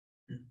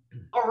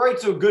All right,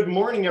 so good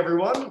morning,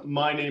 everyone.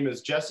 My name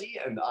is Jesse,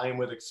 and I am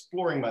with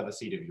Exploring by the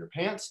Seat of Your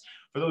Pants.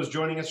 For those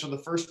joining us for the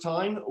first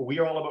time, we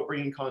are all about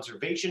bringing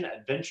conservation,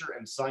 adventure,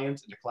 and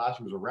science into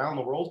classrooms around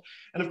the world.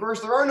 And of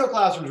course, there are no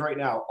classrooms right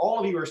now. All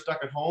of you are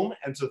stuck at home,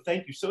 and so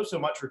thank you so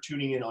much for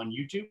tuning in on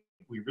YouTube.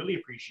 We really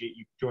appreciate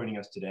you joining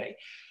us today.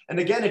 And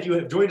again, if you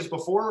have joined us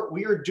before,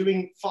 we are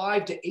doing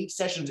 5 to 8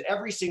 sessions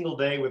every single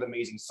day with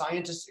amazing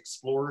scientists,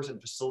 explorers,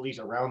 and facilities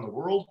around the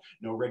world.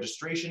 No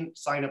registration,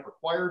 sign up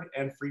required,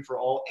 and free for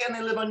all. And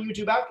they live on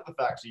YouTube after the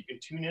fact, so you can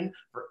tune in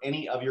for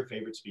any of your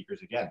favorite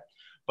speakers again.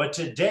 But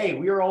today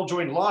we are all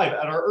joined live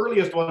at our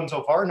earliest one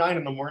so far, 9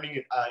 in the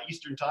morning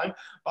Eastern time,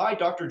 by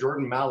Dr.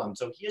 Jordan Mallon.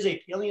 So he is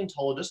a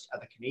paleontologist at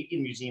the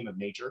Canadian Museum of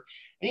Nature,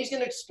 and he's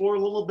going to explore a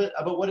little bit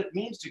about what it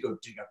means to go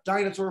dig up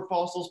dinosaur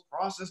fossils,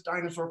 process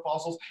dinosaur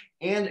fossils,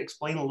 and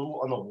explain a little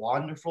on the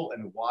wonderful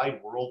and wide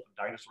world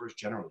of dinosaurs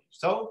generally.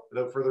 So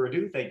without further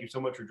ado, thank you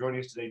so much for joining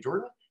us today,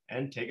 Jordan,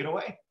 and take it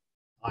away.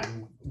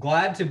 I'm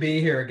glad to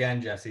be here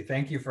again, Jesse.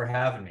 Thank you for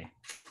having me.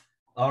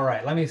 All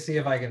right, let me see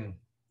if I can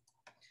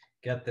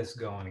get this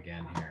going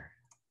again here.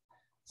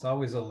 It's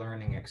always a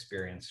learning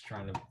experience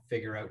trying to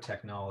figure out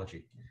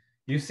technology.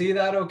 You see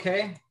that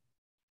okay?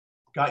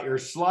 Got your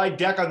slide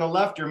deck on the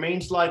left, your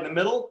main slide in the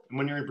middle, and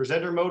when you're in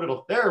presenter mode,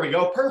 there we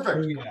go,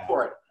 perfect. Yeah. Go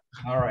for it.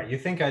 All right, you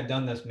think I'd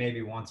done this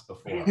maybe once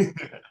before.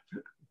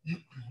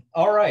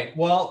 All right,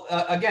 well,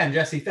 again,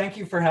 Jesse, thank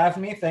you for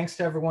having me. Thanks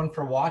to everyone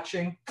for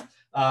watching.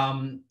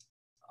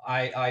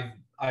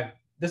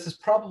 This is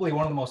probably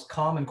one of the most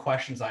common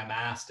questions I'm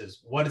asked is,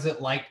 what is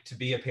it like to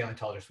be a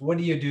paleontologist? What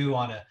do you do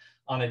on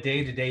a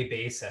day-to-day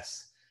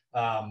basis?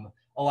 A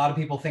lot of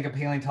people think of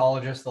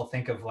paleontologists, they'll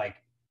think of like,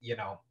 you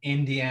know,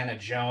 Indiana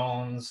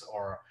Jones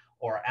or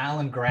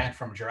Alan Grant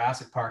from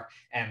Jurassic Park,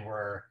 and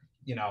we're,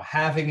 you know,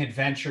 having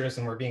adventures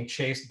and we're being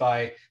chased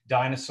by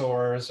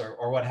dinosaurs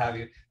or what have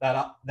you.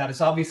 That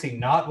is obviously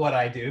not what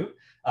I do,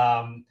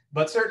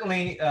 but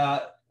certainly,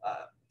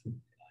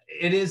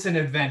 it is an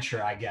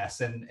adventure, I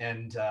guess.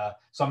 And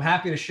so I'm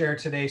happy to share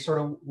today sort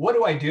of what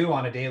do I do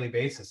on a daily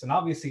basis? And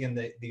obviously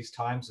in these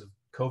times of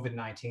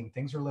COVID-19,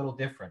 things are a little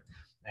different.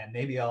 And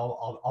maybe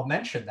I'll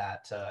mention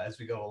that as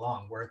we go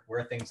along,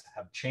 where things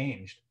have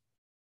changed.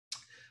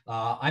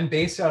 I'm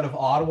based out of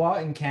Ottawa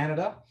in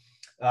Canada.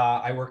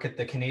 I work at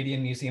the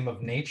Canadian Museum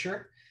of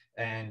Nature,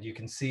 and you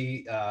can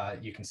see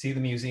the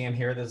museum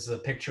here. This is a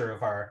picture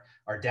of our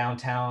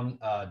downtown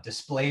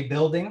display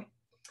building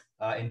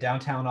in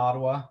downtown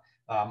Ottawa.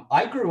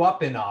 I grew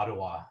up in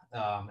Ottawa,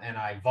 and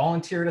I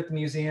volunteered at the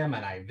museum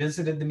and I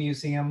visited the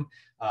museum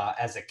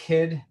as a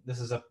kid. This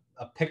is a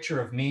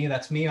picture of me.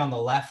 That's me on the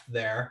left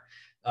there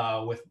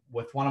with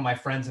one of my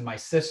friends and my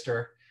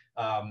sister.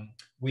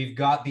 We've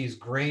got this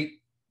great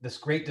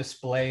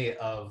display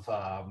of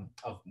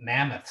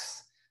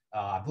mammoths.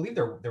 I believe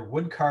they're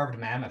wood carved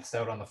mammoths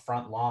out on the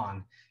front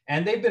lawn,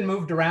 and they've been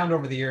moved around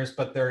over the years,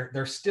 but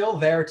they're still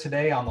there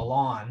today on the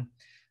lawn.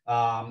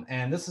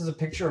 And this is a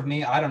picture of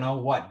me, I don't know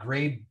what,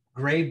 grade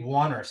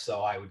 1 or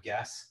so, I would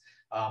guess.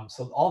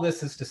 So all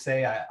this is to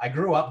say, I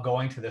grew up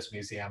going to this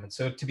museum. And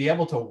so to be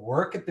able to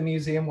work at the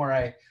museum where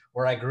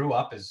I grew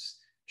up is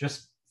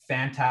just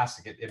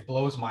fantastic. It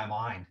blows my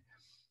mind.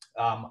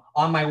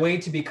 On my way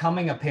to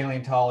becoming a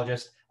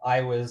paleontologist,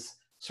 I was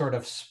sort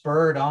of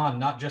spurred on,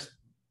 not just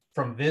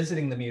from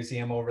visiting the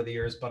museum over the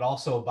years, but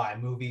also by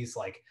movies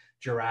like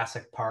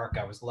Jurassic Park.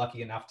 I was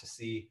lucky enough to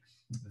see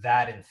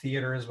that in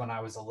theaters when I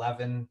was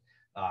 11.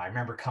 I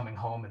remember coming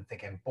home and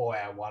thinking, boy,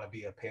 I want to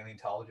be a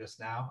paleontologist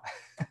now.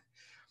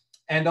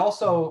 And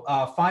also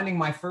finding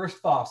my first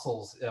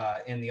fossils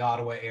in the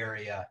Ottawa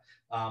area,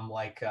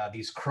 like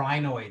these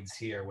crinoids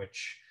here,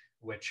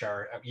 which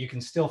are, you can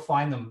still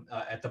find them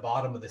at the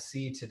bottom of the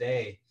sea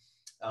today.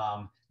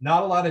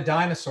 Not a lot of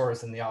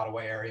dinosaurs in the Ottawa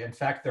area. In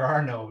fact, there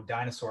are no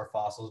dinosaur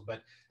fossils,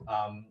 but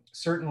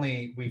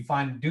certainly we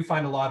do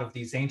find a lot of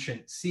these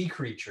ancient sea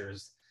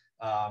creatures.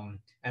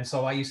 And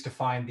so I used to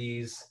find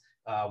these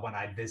when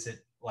I'd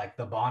visit like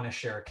the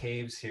Bonnechere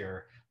caves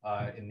here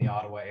in the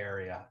Ottawa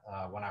area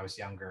when I was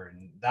younger.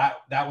 And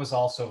that was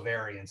also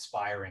very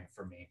inspiring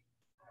for me.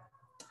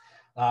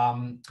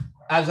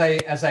 As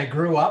I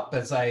grew up,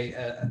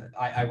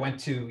 I went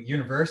to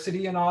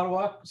university in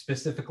Ottawa,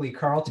 specifically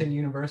Carleton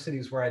University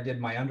is where I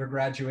did my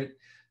undergraduate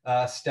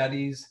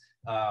studies.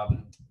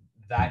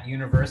 That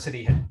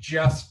university had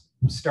just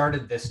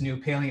started this new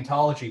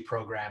paleontology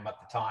program at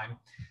the time.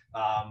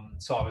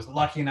 So I was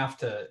lucky enough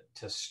to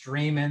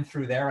stream in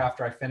through there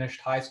after I finished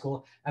high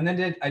school. And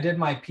then I did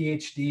my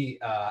PhD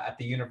at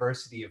the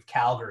University of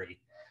Calgary.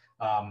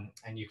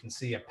 And you can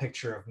see a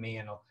picture of me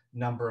and a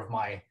number of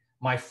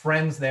my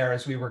friends there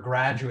as we were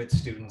graduate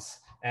students.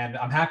 And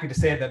I'm happy to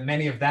say that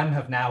many of them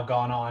have now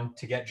gone on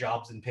to get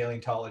jobs in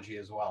paleontology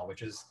as well,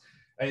 which is,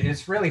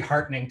 it's really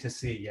heartening to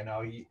see, you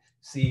know, you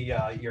see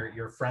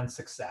your friend's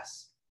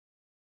success.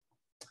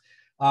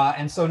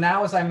 And so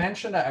now, as I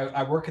mentioned,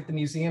 I work at the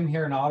museum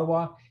here in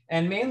Ottawa,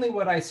 and mainly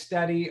what I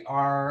study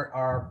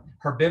are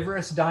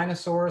herbivorous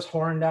dinosaurs,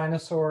 horned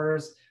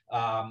dinosaurs,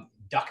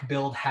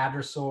 duck-billed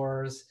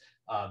hadrosaurs,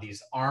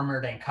 these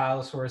armored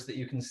ankylosaurs that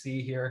you can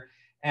see here.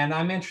 And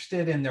I'm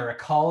interested in their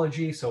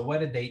ecology. So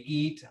what did they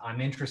eat? I'm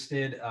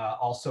interested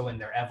also in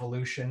their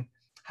evolution.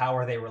 How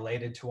are they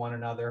related to one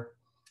another?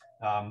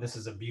 This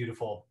is a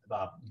beautiful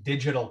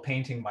digital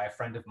painting by a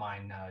friend of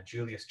mine,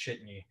 Julius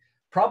Chitney.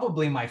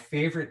 Probably my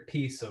favorite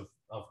piece of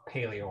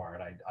paleo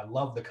art. I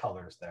love the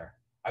colors there.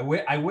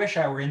 I wish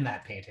I were in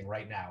that painting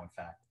right now, in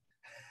fact.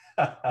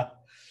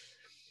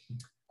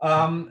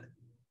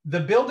 The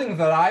building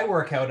that I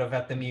work out of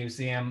at the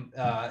museum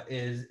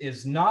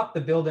is not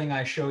the building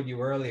I showed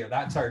you earlier.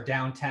 That's our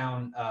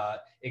downtown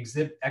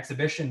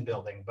exhibition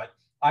building, but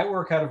I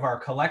work out of our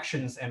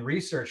collections and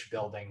research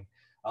building,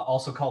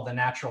 also called the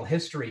Natural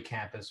History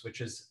Campus,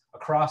 which is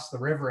across the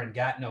river in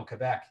Gatineau,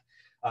 Quebec.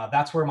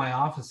 That's where my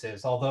office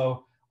is,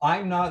 although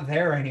I'm not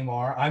there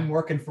anymore. I'm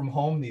working from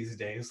home these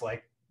days,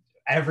 like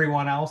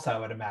everyone else, I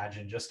would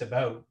imagine, just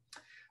about.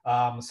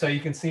 So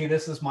you can see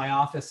this is my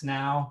office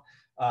now.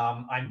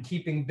 I'm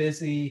keeping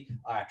busy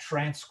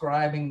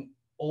transcribing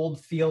old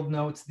field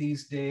notes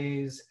these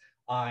days.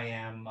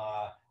 I'm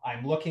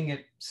looking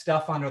at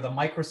stuff under the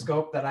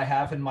microscope that I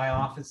have in my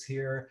office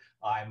here.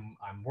 I'm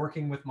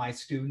working with my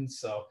students,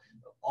 so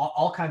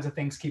all kinds of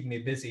things keep me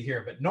busy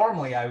here. But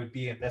normally I would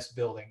be in this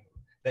building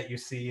that you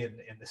see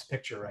in this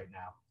picture right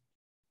now.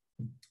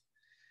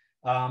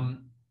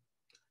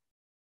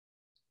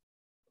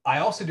 I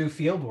also do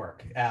field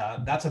work.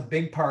 That's a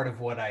big part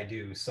of what I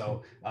do.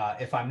 So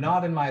if I'm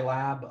not in my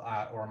lab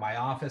or my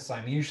office,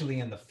 I'm usually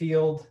in the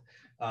field,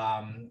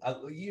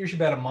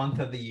 usually about a month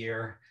of the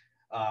year.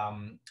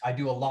 I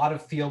do a lot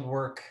of field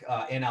work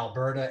in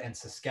Alberta and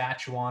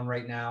Saskatchewan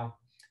right now.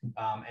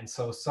 And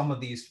so some of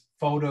these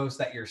photos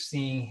that you're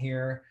seeing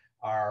here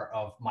are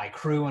of my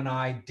crew and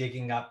I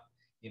digging up,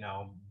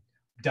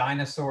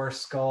 dinosaur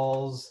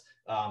skulls.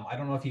 I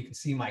don't know if you can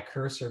see my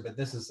cursor, but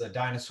this is a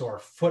dinosaur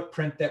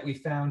footprint that we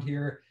found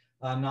here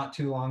not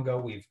too long ago.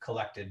 We've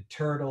collected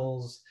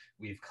turtles.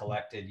 We've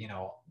collected,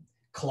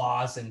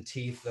 claws and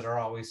teeth that are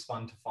always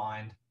fun to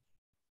find.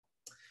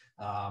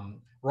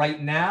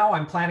 Right now,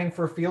 I'm planning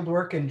for field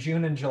work in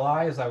June and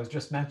July, as I was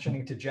just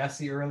mentioning to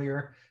Jesse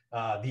earlier.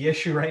 The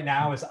issue right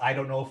now is I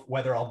don't know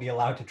whether I'll be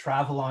allowed to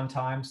travel on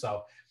time.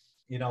 So,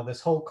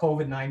 this whole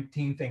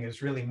COVID-19 thing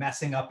is really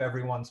messing up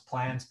everyone's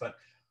plans, but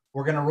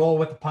we're going to roll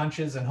with the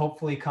punches, and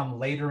hopefully come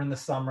later in the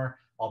summer,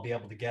 I'll be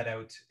able to get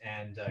out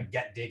and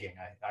get digging.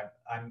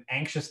 I'm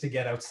anxious to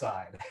get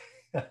outside.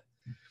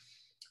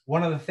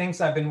 One of the things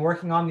I've been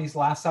working on these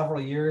last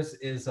several years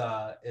is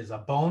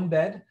a bone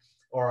bed,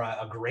 or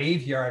a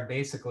graveyard,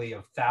 basically,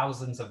 of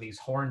thousands of these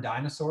horned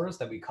dinosaurs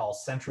that we call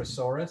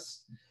Centrosaurus.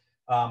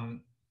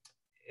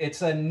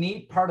 It's a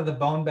neat part of the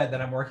bone bed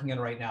that I'm working in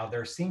right now.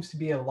 There seems to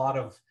be a lot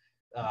of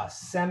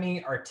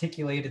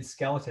semi-articulated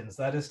skeletons.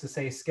 That is to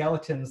say,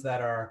 skeletons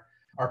that are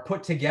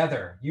put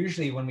together.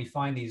 Usually when we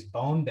find these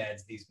bone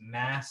beds, these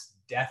mass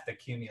death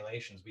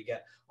accumulations, we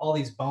get all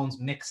these bones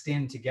mixed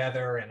in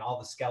together and all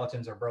the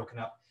skeletons are broken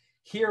up.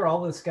 Here,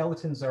 all the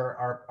skeletons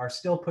are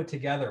still put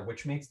together,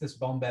 which makes this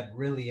bone bed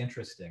really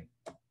interesting.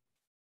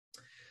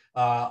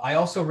 I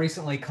also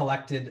recently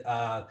collected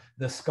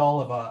the skull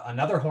of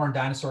another horned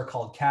dinosaur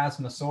called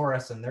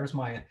Chasmosaurus, and there's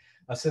my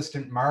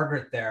assistant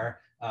Margaret there,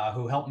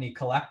 who helped me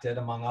collect it,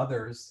 among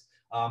others.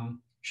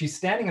 She's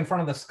standing in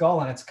front of the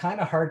skull, and it's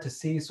kind of hard to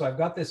see, so I've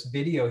got this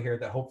video here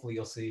that hopefully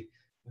you'll see.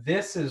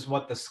 This is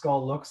what the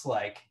skull looks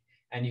like,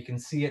 and you can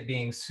see it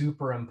being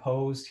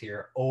superimposed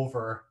here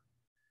over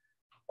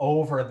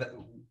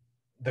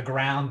the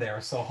ground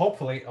there. So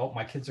hopefully, oh,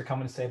 my kids are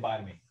coming to say bye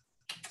to me.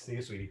 See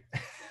you, sweetie.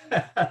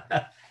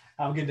 Have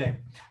a good day.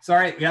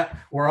 Sorry, yeah,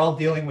 we're all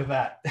dealing with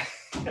that.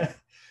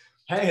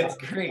 Hey, it's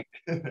great.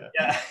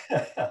 Yeah,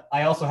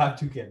 I also have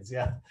 2 kids,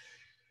 yeah.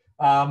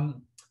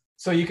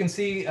 So you can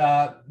see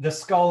the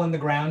skull in the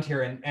ground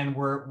here, and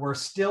we're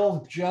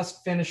still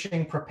just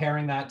finishing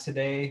preparing that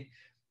today.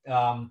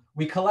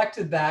 We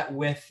collected that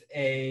with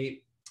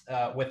a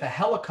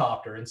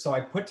helicopter, and so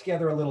I put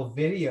together a little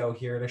video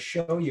here to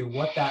show you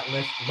what that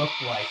lift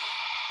looked like.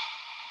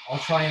 I'll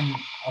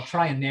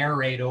try and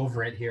narrate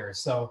over it here.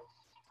 So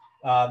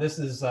this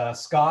is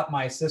Scott,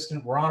 my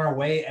assistant. We're on our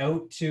way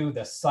out to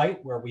the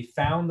site where we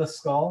found the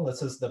skull.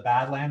 This is the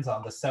Badlands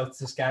on the South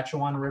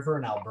Saskatchewan River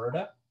in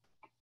Alberta.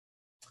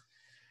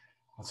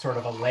 It's sort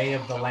of a lay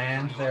of the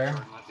land there.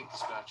 I think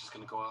this batch is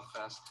going to go out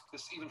fast.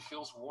 This even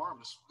feels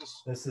warm.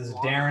 This is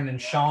Darren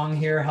and Sean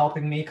here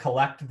helping me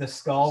collect the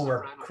skull.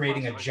 We're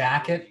creating a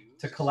jacket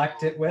to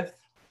collect it with.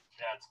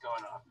 Yeah, it's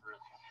going off really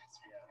fast.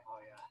 Yeah, oh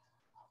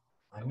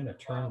yeah. I'm going to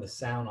turn the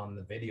sound on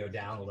the video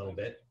down a little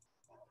bit.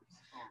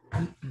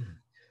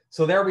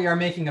 So there we are,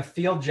 making a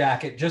field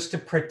jacket just to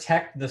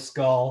protect the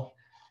skull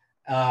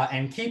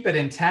and keep it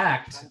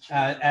intact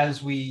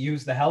as we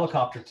use the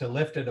helicopter to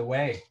lift it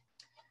away.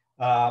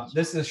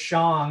 This is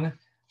Sean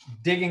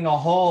digging a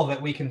hole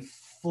that we can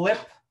flip.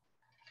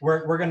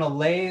 We're going to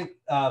lay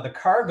the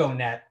cargo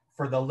net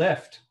for the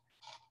lift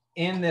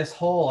in this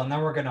hole, and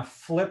then we're going to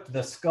flip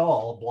the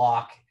skull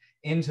block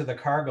into the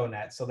cargo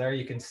net. So there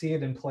you can see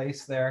it in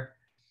place there.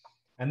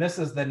 And this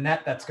is the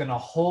net that's going to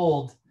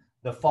hold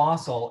the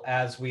fossil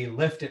as we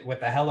lift it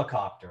with a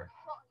helicopter.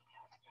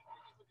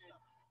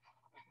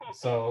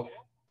 So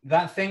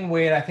that thing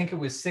weighed, I think it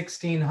was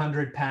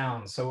 1,600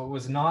 pounds. So it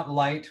was not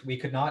light. We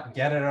could not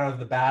get it out of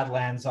the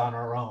Badlands on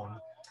our own.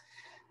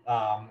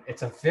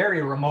 It's a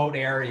very remote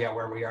area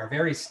where we are,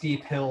 very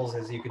steep hills,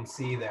 as you can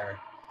see there.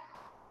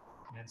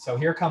 And so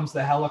here comes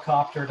the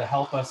helicopter to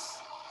help us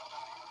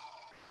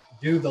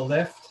do the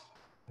lift.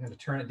 I'm going to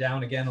turn it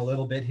down again a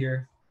little bit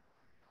here.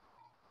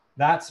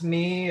 That's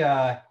me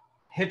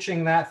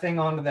hitching that thing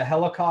onto the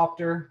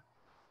helicopter,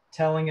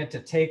 telling it to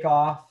take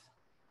off.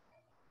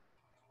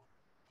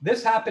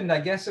 This happened, I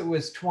guess it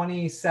was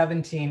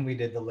 2017 we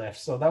did the lift.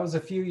 So that was a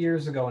few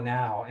years ago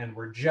now, and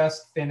we're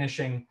just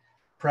finishing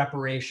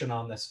preparation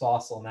on this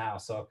fossil now.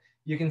 So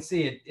you can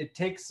see it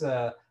takes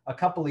a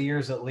couple of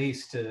years at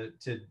least to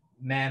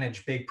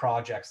manage big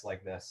projects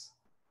like this.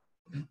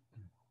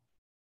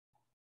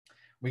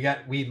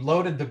 We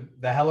loaded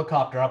the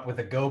helicopter up with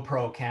a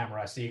GoPro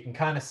camera, so you can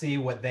kind of see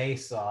what they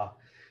saw.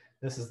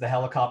 This is the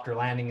helicopter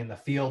landing in the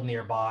field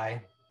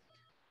nearby.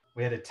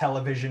 We had a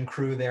television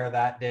crew there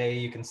that day.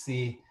 You can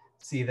see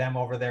them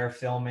over there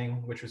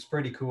filming, which was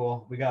pretty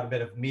cool. We got a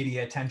bit of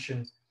media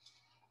attention.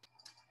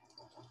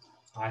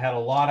 I had a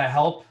lot of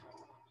help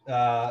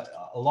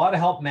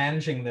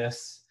managing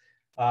this,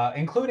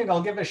 including,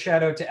 I'll give a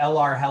shout out to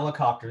LR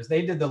Helicopters.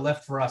 They did the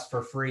lift for us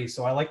for free,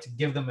 so I like to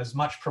give them as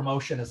much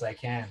promotion as I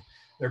can.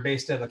 They're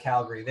based out of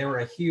Calgary. They were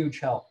a huge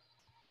help.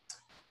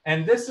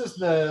 And this is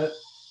the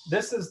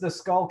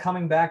skull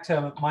coming back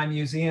to my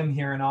museum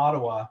here in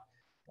Ottawa,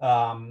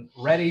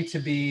 ready to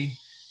be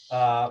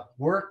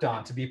worked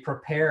on, to be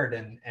prepared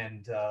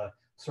and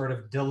sort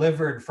of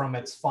delivered from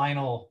its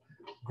final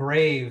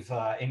grave,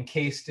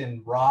 encased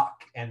in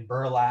rock and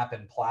burlap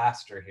and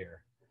plaster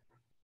here.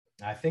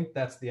 I think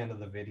that's the end of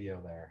the video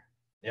there.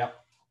 Yep.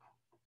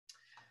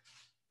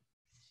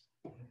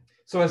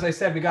 So as I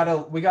said, we got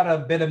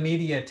a bit of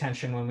media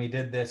attention when we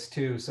did this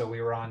too. So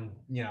we were on,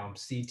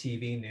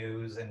 CTV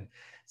News and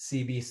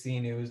CBC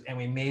News, and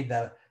we made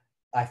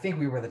I think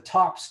we were the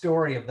top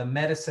story of the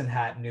Medicine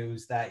Hat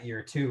News that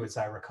year too, as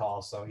I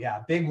recall. So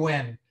yeah, big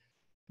win.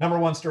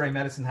 #1 story,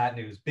 Medicine Hat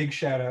News. Big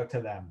shout out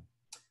to them.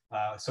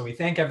 So we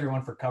thank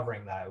everyone for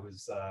covering that.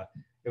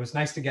 It was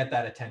nice to get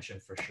that attention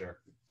for sure.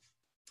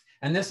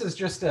 And this is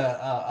just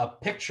a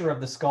picture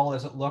of the skull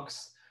as it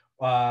looks.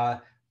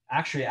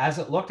 Actually, as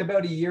it looked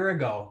about a year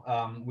ago.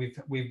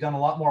 We've done a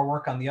lot more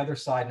work on the other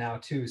side now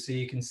too. So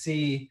you can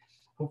see,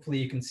 hopefully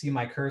you can see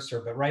my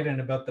cursor, but right in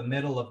about the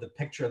middle of the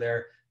picture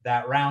there,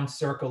 that round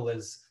circle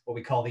is what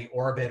we call the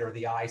orbit or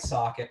the eye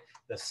socket.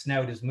 The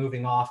snout is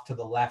moving off to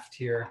the left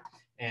here,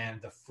 and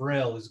the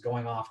frill is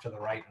going off to the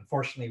right.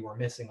 Unfortunately, we're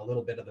missing a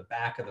little bit of the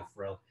back of the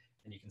frill,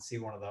 and you can see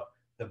one of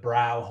the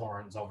brow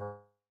horns over.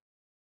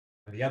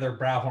 The other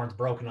brow horn's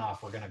broken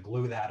off. We're going to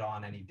glue that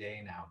on any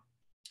day now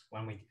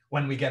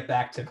when we get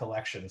back to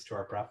collections, to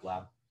our prep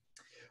lab.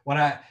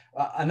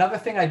 Another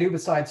thing I do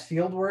besides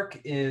field work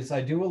is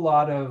I do a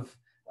lot of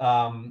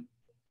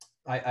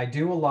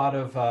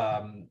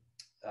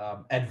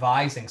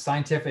advising,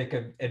 scientific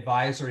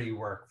advisory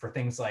work for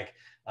things like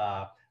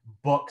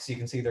books. You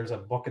can see there's a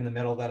book in the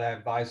middle that I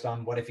advised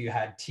on. What if you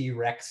had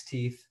T-Rex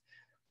teeth?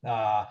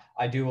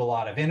 I do a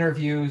lot of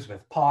interviews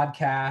with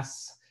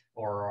podcasts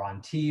or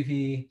on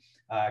TV.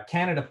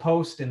 Canada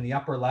Post in the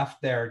upper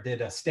left there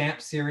did a stamp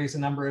series a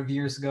number of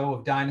years ago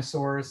of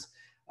dinosaurs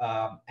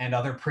and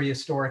other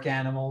prehistoric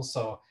animals.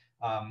 So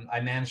I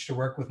managed to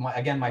work with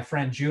my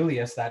friend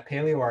Julius, that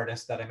paleo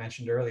artist that I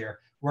mentioned earlier,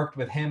 worked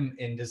with him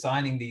in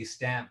designing these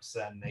stamps,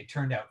 and they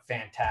turned out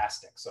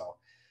fantastic. So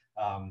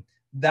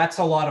that's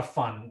a lot of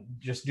fun,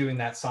 just doing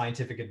that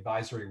scientific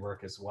advisory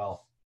work as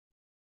well.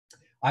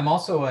 I'm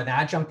also an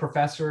adjunct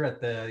professor at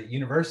the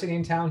university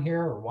in town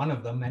here, or one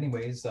of them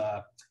anyways,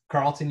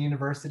 Carleton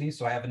University.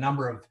 So I have a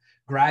number of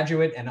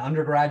graduate and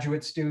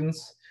undergraduate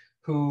students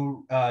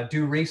who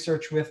do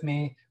research with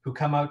me, who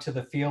come out to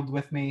the field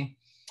with me,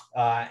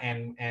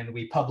 and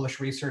we publish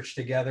research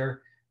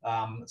together.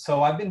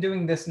 So I've been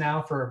doing this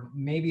now for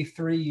maybe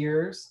 3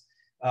 years,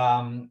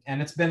 and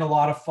it's been a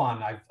lot of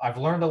fun. I've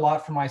learned a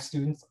lot from my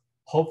students.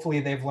 Hopefully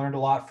they've learned a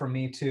lot from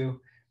me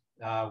too.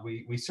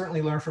 We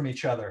certainly learn from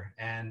each other,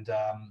 and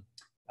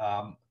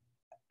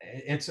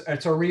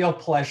it's a real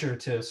pleasure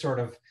to sort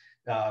of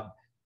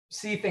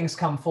see things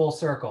come full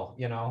circle,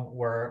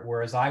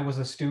 whereas I was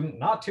a student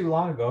not too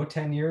long ago,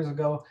 10 years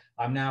ago,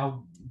 I'm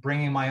now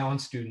bringing my own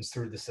students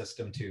through the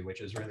system too,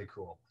 which is really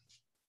cool.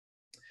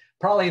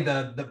 Probably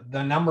the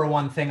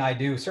 #1 thing I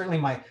do,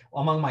 certainly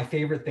among my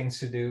favorite things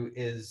to do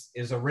is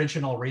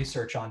original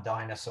research on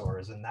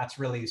dinosaurs. And that's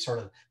really sort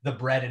of the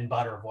bread and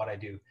butter of what I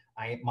do.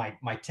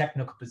 My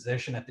technical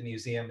position at the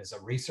museum is a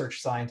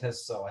research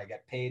scientist, so I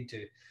get paid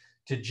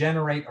to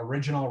generate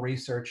original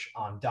research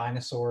on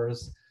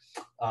dinosaurs.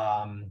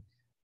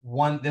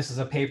 This is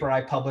a paper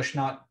I published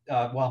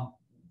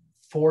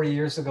 4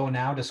 years ago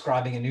now,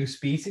 describing a new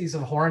species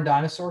of horned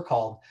dinosaur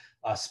called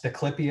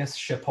Spiclipius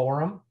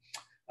shiporum.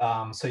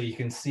 So you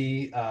can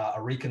see a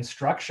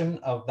reconstruction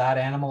of that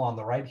animal on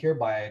the right here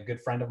by a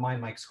good friend of mine,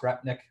 Mike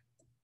Skrepnik.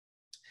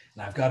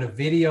 And I've got a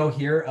video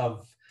here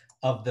of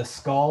the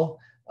skull.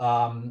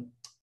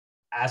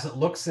 as it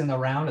looks in the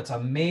round, it's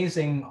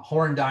amazing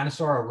horned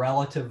dinosaur, a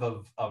relative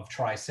of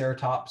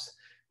Triceratops.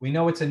 We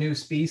know it's a new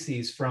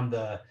species from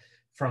the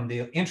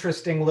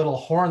interesting little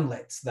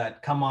hornlets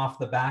that come off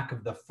the back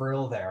of the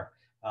frill there.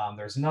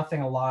 There's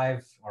nothing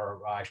alive,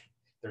 or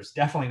there's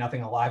definitely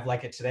nothing alive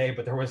like it today,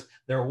 but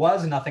there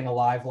was nothing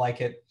alive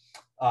like it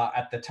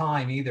at the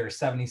time either,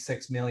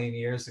 76 million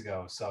years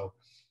ago. So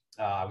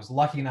I was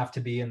lucky enough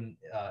to be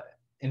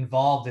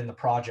involved in the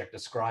project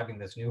describing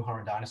this new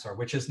horned dinosaur,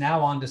 which is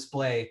now on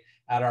display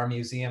at our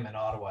museum in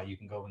Ottawa. You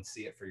can go and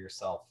see it for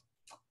yourself.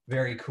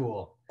 Very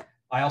cool.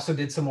 I also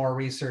did some more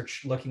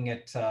research looking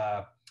at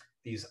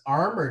these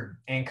armored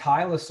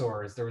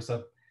ankylosaurs.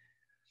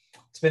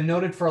 It's been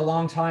noted for a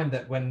long time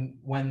that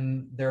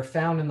when they're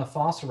found in the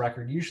fossil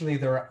record, usually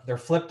they're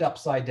flipped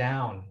upside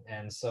down.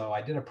 And so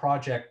I did a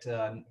project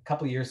a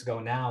couple of years ago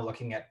now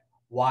looking at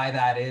why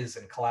that is,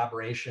 in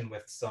collaboration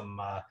with some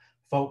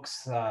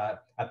folks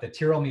at the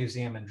Tyrrell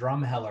Museum in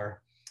Drumheller,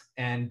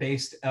 and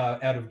based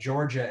out of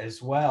Georgia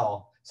as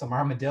well, some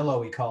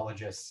armadillo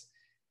ecologists.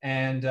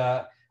 And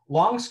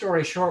long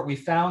story short, we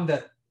found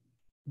that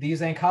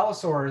these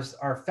ankylosaurs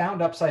are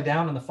found upside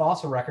down in the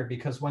fossil record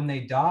because when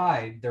they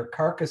died, their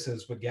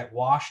carcasses would get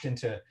washed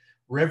into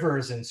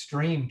rivers and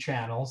stream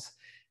channels.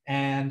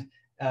 And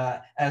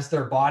as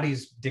their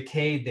bodies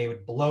decayed, they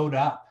would bloat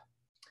up.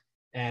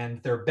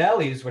 And their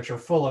bellies, which are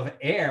full of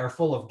air,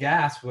 full of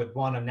gas, would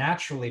want to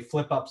naturally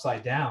flip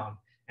upside down.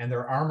 And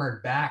their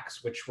armored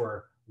backs, which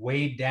were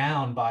weighed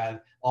down by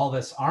all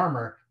this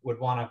armor, would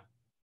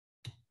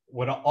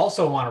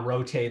also want to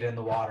rotate in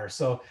the water.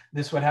 So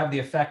this would have the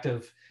effect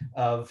of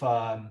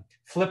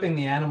flipping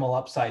the animal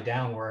upside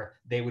down, where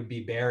they would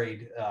be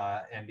buried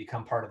and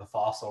become part of the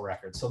fossil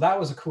record. So that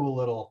was a cool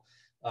little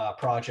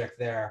project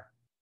there.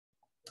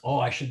 Oh,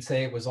 I should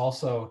say it was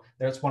also,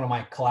 there's one of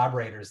my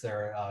collaborators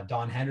there,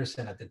 Don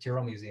Henderson at the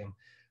Tyrrell Museum.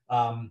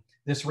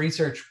 This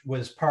research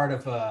was part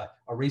of a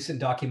recent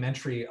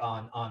documentary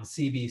on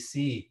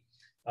CBC.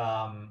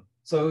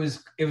 So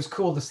it was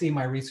cool to see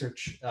my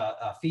research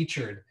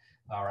featured,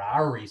 or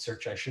our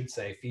research, I should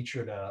say,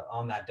 featured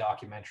on that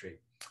documentary.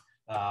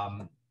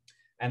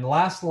 And the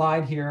last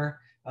slide here,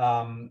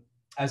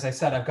 as I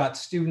said, I've got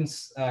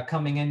students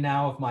coming in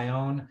now of my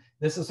own.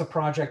 This is a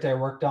project I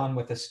worked on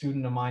with a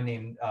student of mine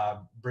named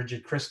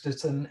Bridget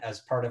Christensen as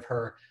part of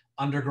her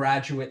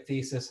undergraduate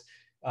thesis.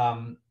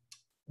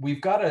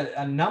 We've got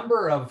a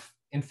number of,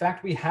 in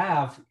fact, we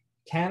have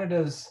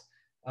Canada's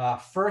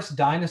first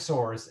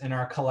dinosaurs in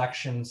our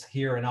collections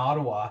here in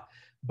Ottawa,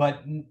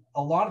 but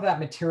a lot of that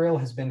material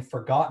has been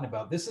forgotten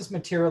about. This is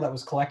material that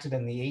was collected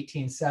in the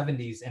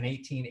 1870s and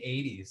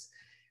 1880s.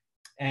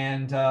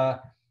 And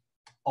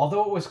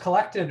although it was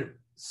collected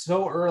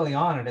so early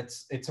on, and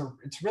it's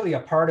really a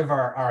part of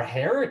our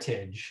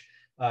heritage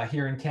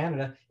here in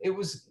Canada,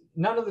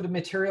 none of the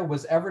material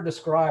was ever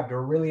described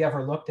or really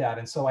ever looked at.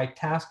 And so I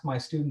tasked my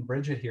student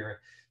Bridget here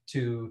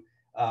to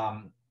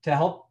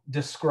help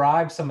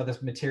describe some of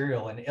this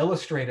material and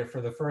illustrate it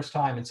for the first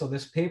time. And so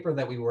this paper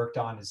that we worked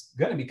on is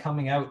going to be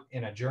coming out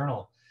in a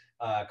journal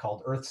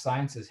called Earth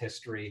Sciences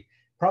History,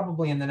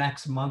 probably in the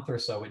next month or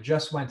so. It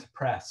just went to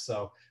press.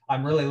 So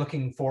I'm really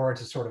looking forward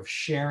to sort of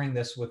sharing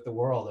this with the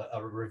world,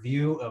 a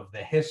review of the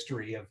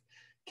history of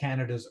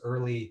Canada's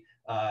early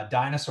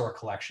dinosaur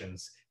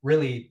collections,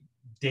 really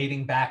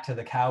dating back to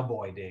the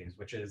cowboy days,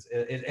 which is,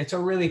 it's a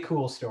really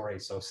cool story.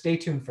 So stay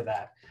tuned for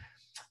that.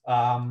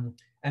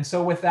 And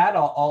so with that,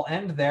 I'll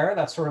end there.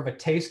 That's sort of a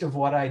taste of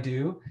what I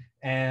do.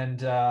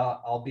 And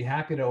I'll be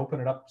happy to open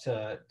it up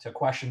to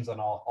questions,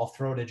 and I'll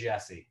throw to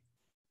Jesse.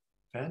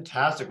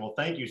 Fantastic. Well,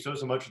 thank you so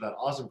much for that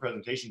awesome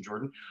presentation,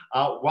 Jordan.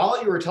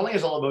 While you were telling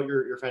us all about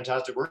your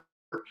fantastic work,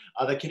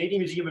 the Canadian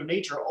Museum of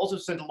Nature also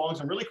sent along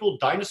some really cool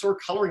dinosaur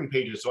coloring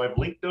pages. So I've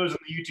linked those in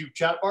the YouTube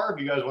chat bar.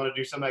 If you guys want to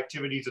do some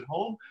activities at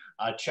home,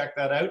 check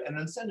that out and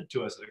then send it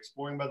to us at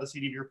Exploring by the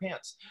Seat of Your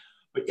Pants.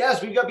 But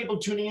yes, we've got people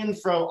tuning in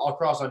from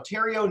across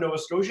Ontario, Nova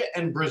Scotia,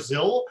 and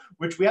Brazil,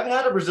 which we haven't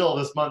had a Brazil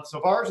this month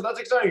so far, so that's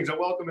exciting. So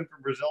welcome in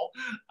from Brazil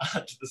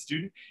to the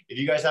student. If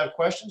you guys have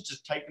questions,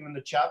 just type them in the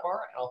chat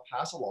bar, and I'll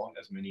pass along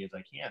as many as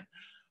I can.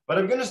 But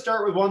I'm going to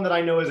start with one that I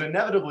know is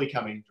inevitably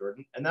coming,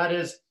 Jordan, and that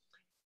is,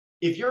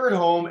 if you're at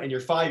home and you're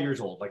 5 years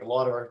old, like a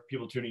lot of our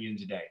people tuning in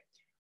today,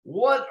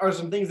 what are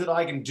some things that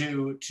I can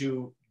do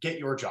to get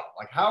your job?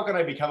 Like, how can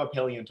I become a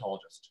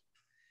paleontologist?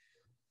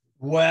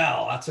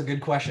 Well, that's a good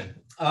question.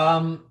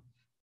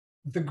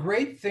 The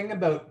great thing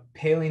about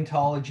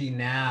paleontology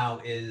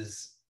now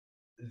is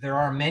there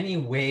are many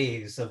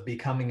ways of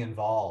becoming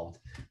involved.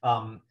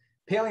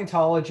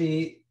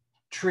 Paleontology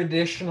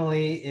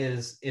traditionally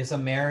is a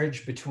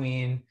marriage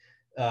between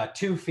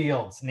two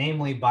fields,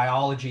 namely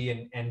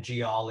biology and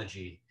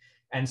geology.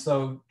 And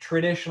so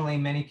traditionally,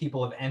 many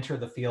people have entered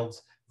the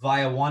fields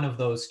via one of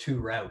those two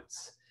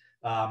routes.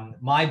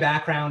 My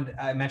background,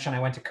 I mentioned I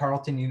went to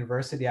Carleton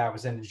University. I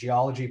was in a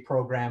geology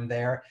program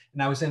there,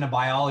 and I was in a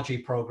biology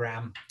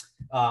program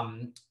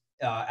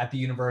at the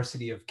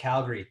University of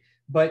Calgary.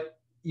 But,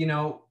 you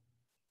know,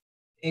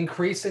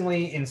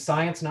 increasingly in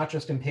science, not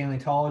just in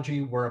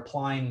paleontology, we're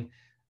applying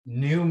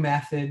new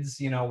methods.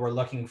 You know, we're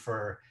looking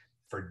for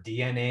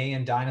DNA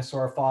in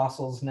dinosaur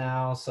fossils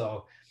now.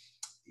 So,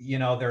 you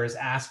know, there's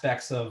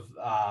aspects of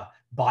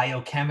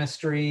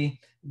biochemistry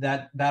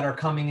that are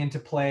coming into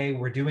play.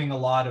 We're doing a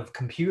lot of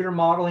computer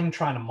modeling,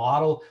 trying to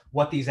model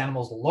what these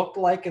animals looked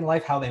like in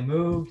life, how they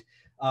moved.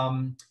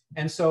 And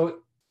so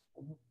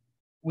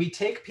we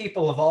take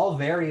people of all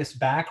various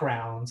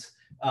backgrounds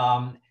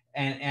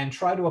and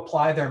try to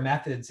apply their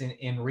methods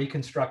in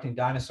reconstructing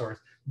dinosaurs.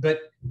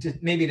 But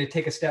maybe to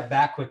take a step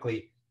back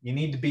quickly, you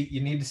need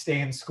to stay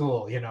in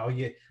school. You know,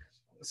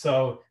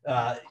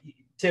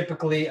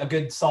 typically a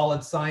good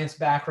solid science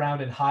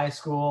background in high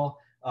school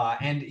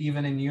and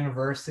even in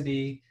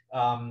university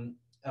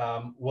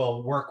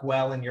will work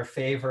well in your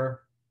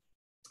favor.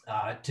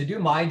 To do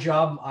my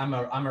job, I'm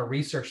a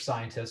research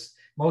scientist.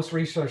 Most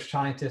research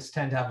scientists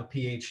tend to have a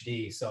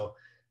PhD, so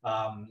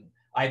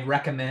I'd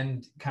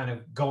recommend kind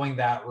of going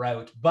that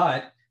route.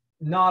 But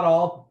not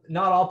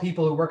all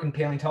people who work in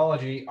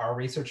paleontology are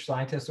research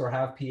scientists or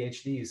have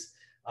PhDs.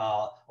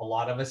 A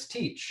lot of us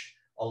teach.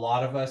 A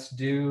lot of us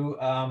do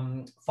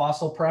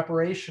fossil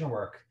preparation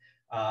work.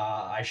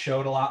 I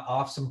showed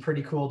off some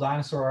pretty cool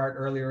dinosaur art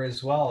earlier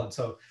as well. And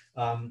so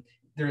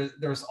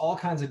there's all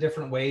kinds of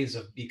different ways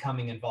of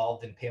becoming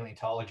involved in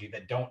paleontology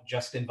that don't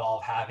just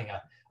involve having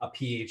a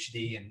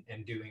PhD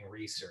and doing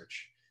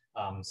research.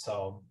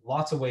 So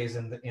lots of ways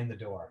in the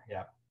door.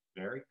 Yeah.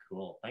 Very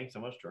cool. Thanks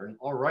so much, Jordan.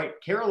 All right.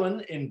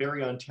 Carolyn in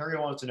Barrie,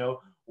 Ontario wants to know,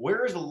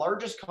 where is the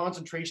largest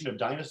concentration of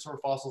dinosaur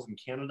fossils in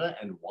Canada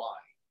and why?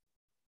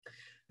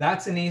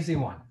 That's an easy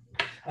one.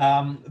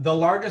 The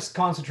largest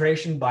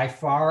concentration by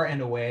far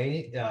and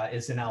away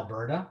is in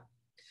Alberta.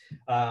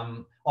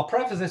 I'll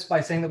preface this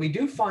by saying that we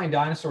do find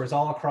dinosaurs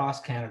all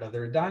across Canada.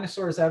 There are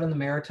dinosaurs out in the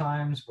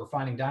Maritimes. We're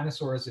finding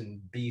dinosaurs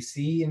in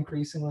BC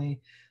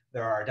increasingly.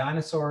 There are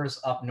dinosaurs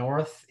up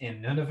north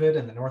in Nunavut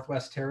and the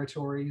Northwest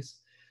Territories.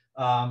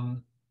 But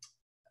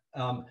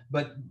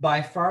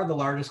by far the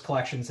largest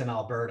collections in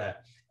Alberta.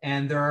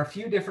 And there are a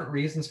few different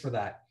reasons for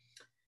that.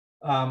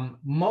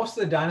 Most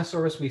of the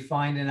dinosaurs we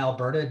find in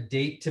Alberta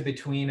date to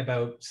between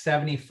about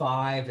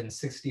 75 and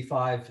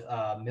 65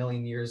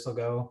 million years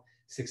ago,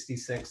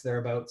 66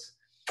 thereabouts.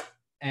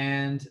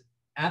 And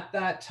at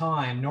that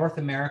time, North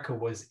America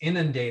was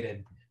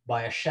inundated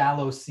by a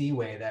shallow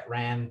seaway that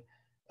ran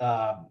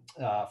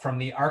from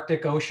the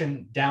Arctic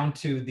Ocean down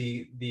to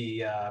the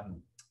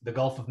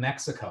Gulf of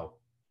Mexico.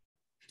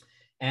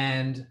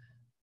 And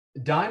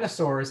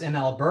dinosaurs in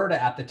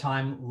Alberta at the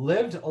time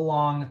lived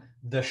along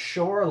the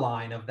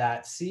shoreline of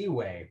that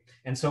seaway.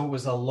 And so it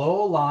was a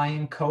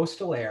low-lying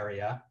coastal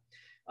area.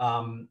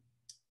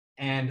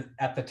 And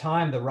at the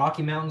time, the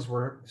Rocky Mountains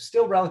were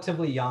still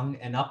relatively young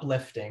and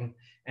uplifting.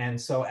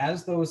 And so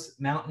as those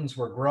mountains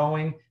were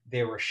growing,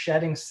 they were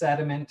shedding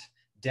sediment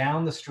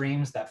down the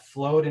streams that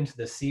flowed into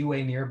the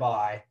seaway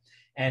nearby.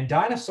 And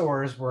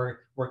dinosaurs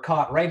were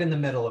caught right in the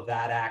middle of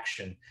that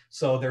action.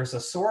 So there's a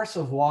source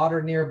of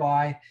water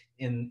nearby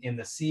in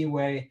the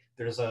seaway.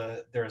 There's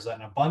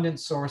an abundant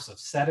source of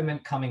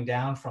sediment coming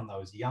down from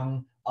those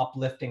young,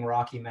 uplifting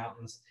Rocky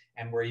Mountains.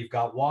 And where you've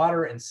got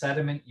water and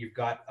sediment, you've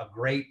got a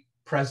great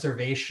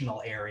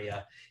preservational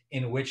area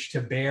in which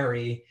to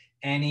bury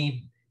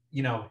any,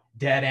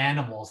 dead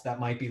animals that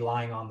might be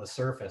lying on the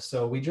surface.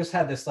 So we just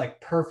had this like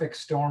perfect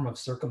storm of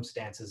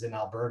circumstances in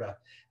Alberta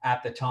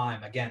at the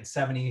time. Again,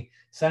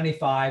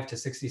 75 to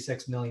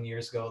 66 million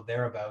years ago,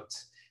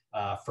 thereabouts,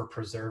 for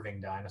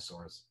preserving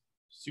dinosaurs.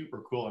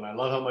 Super cool. And I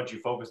love how much you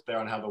focused there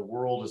on how the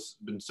world has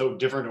been so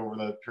different over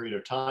the period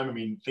of time. I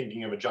mean,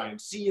 thinking of a giant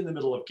sea in the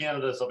middle of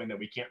Canada is something that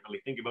we can't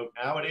really think about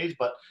nowadays,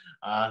 but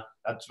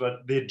that's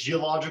what the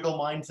geological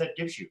mindset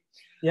gives you.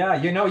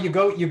 Yeah, you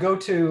go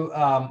to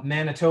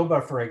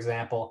Manitoba, for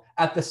example,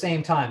 at the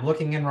same time,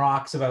 looking in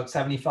rocks about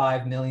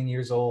 75 million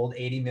years old,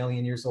 80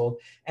 million years old,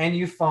 and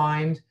you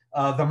find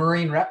the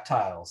marine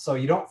reptiles. So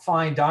you don't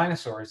find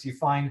dinosaurs, you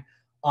find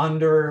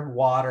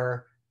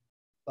underwater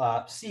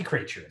sea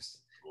creatures.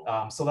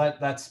 So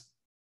that's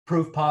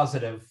proof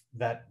positive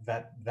that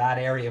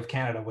area of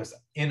Canada was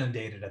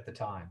inundated at the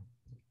time.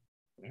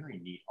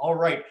 Very neat. All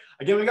right.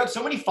 Again, we got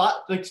so many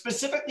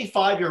specifically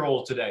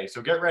 5-year-olds today,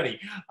 so get ready.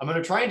 I'm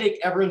going to try and take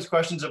everyone's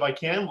questions if I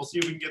can. We'll see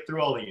if we can get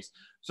through all these.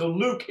 So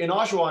Luke in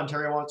Oshawa,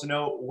 Ontario wants to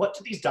know, what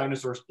do these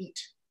dinosaurs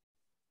eat?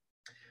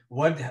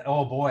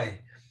 Oh boy,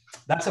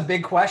 that's a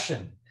big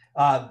question.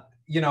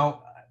 We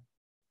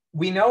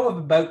know of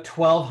about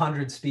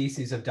 1,200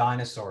 species of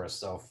dinosaurs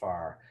so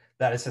far.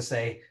 That is to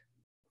say,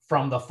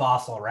 from the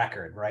fossil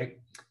record, right?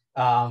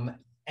 And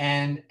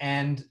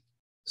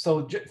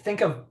so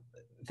think of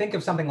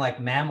something like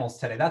mammals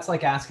today. That's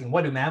like asking,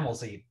 what do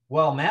mammals eat?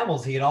 Well,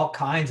 mammals eat all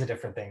kinds of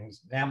different things.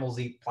 Mammals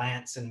eat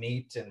plants and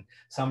meat, and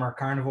some are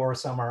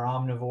carnivores, some are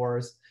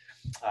omnivores,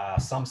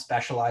 some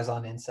specialize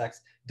on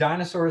insects.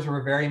 Dinosaurs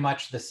were very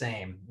much the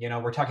same.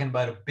 We're talking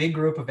about a big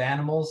group of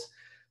animals.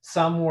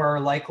 Some were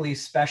likely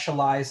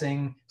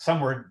specializing, some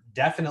were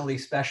definitely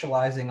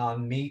specializing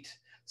on meat.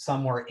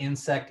 Some were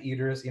insect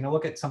eaters.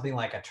 Look at something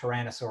like a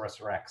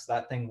Tyrannosaurus Rex.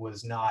 That thing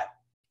was not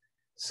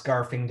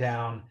scarfing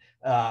down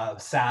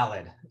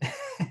salad.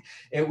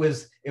 It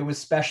was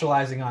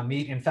specializing on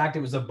meat. In fact,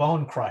 it was a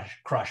bone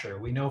crusher.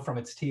 We know from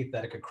its teeth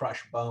that it could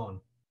crush bone.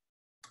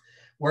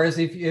 Whereas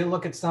if you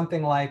look at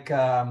something like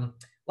a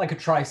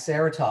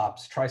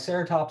triceratops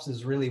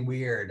is really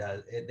weird.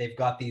 They've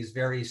got these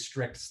very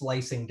strict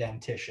slicing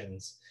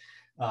dentitions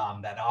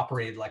that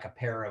operated like a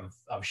pair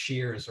of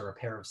shears or a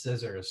pair of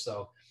scissors.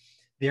 So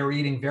they were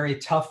eating very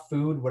tough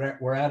food,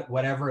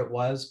 whatever it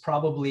was,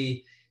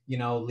 probably, you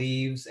know,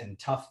 leaves and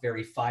tough,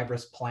 very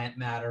fibrous plant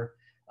matter.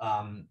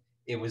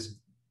 It was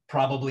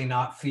probably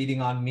not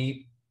feeding on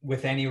meat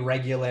with any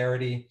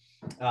regularity.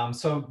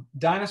 So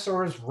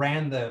dinosaurs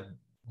ran the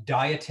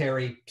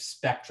dietary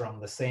spectrum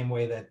the same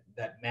way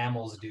that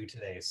mammals do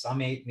today.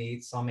 Some ate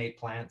meat, some ate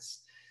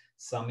plants,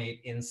 some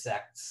ate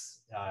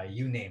insects,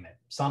 you name it.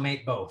 Some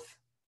ate both.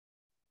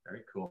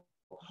 Very cool.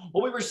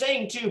 Well, we were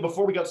saying too,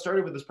 before we got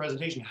started with this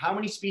presentation, how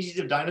many species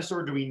of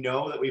dinosaur do we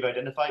know that we've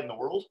identified in the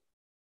world?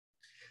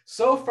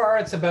 So far,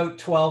 it's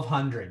about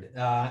 1,200,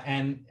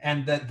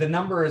 and the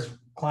number is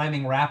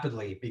climbing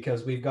rapidly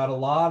because we've got a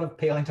lot of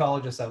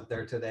paleontologists out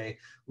there today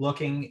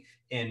looking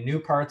in new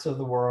parts of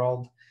the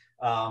world,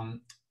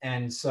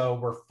 and so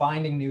we're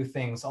finding new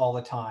things all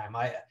the time.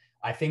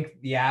 I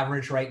think the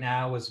average right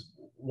now is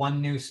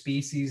one new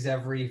species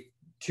every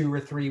 2 or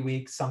 3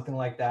 weeks, something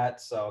like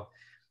that. So,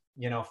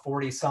 you know,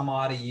 40 some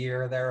odd a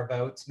year,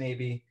 thereabouts,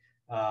 maybe.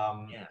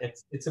 Yeah.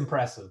 It's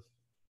impressive.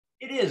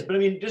 It is, but I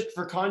mean, just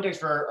for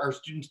context for our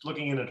students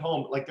looking in at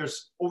home, like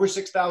there's over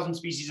 6,000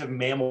 species of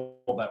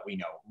mammal that we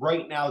know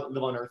right now that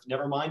live on Earth,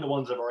 never mind the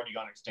ones that have already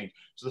gone extinct.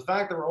 So the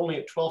fact that we're only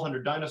at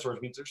 1,200 dinosaurs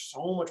means there's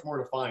so much more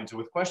to find. So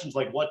with questions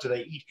like what do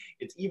they eat,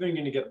 it's even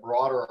going to get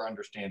broader our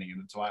understanding.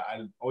 And so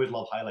I always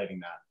love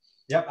highlighting that.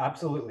 Yep,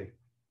 absolutely.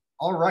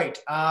 All right.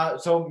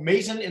 So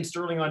Mason in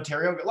Sterling,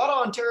 Ontario. A lot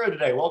of Ontario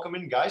today. Welcome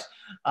in, guys.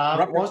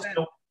 Wants to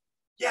know,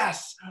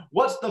 yes,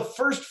 what's the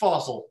first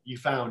fossil you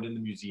found in the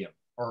museum?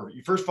 Or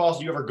your first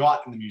fossil you ever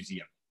got in the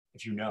museum,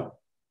 if you know?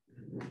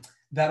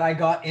 That I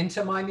got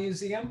into my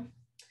museum?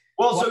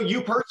 Well, so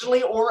you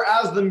personally, or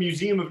as the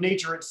Museum of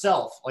Nature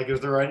itself, like is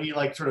there any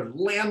like sort of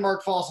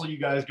landmark fossil you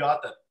guys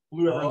got that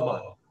blew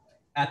everyone's mind?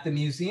 At the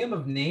Museum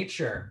of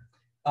Nature,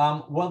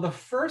 well, the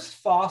first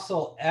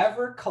fossil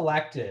ever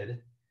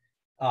collected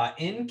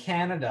in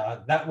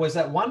Canada that was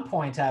at one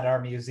point at our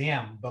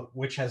museum, but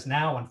which has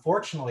now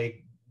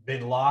unfortunately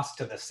been lost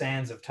to the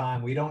sands of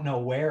time. We don't know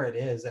where it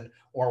is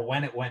or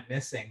when it went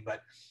missing,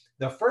 but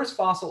the first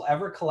fossil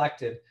ever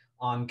collected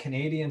on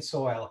Canadian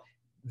soil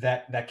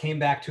that came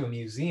back to a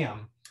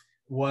museum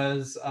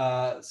was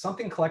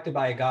something collected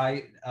by a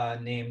guy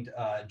named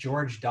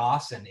George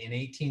Dawson in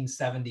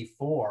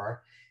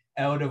 1874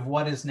 out of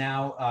what is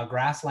now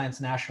Grasslands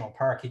National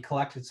Park. He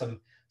collected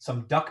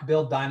some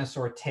duck-billed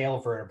dinosaur tail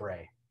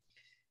vertebrae.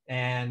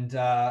 And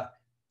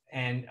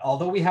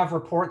although we have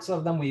reports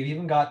of them, we've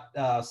even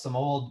got some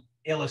old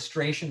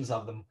illustrations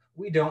of them.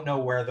 We don't know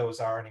where those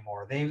are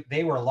anymore.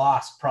 They were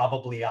lost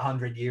probably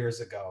 100 years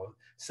ago,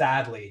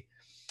 sadly.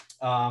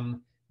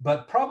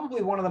 But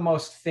probably one of the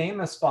most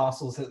famous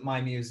fossils at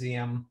my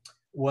museum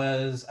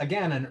was,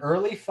 again, an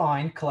early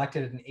find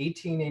collected in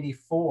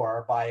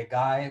 1884 by a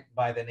guy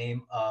by the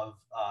name of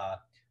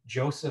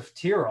Joseph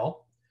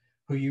Tyrrell,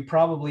 who you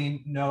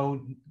probably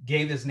know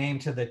gave his name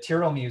to the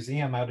Tyrrell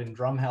Museum out in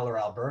Drumheller,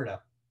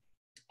 Alberta.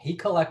 He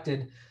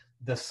collected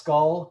the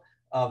skull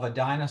of a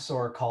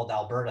dinosaur called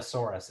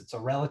Albertosaurus. It's a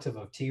relative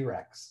of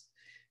T-Rex.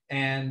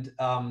 And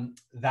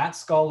that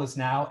skull is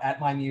now at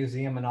my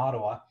museum in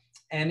Ottawa.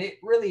 And it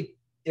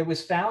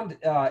was found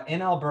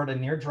in Alberta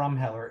near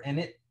Drumheller. And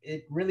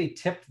it really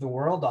tipped the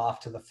world off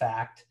to the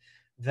fact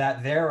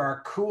that there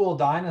are cool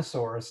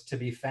dinosaurs to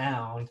be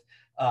found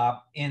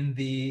in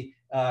the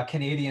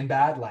Canadian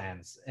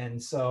Badlands.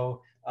 And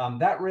so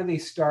that really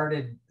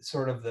started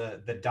sort of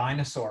the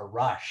dinosaur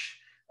rush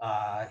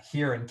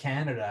here in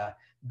Canada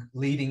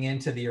leading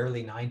into the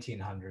early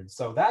 1900s.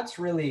 So that's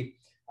really,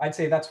 I'd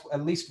say that's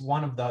at least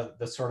one of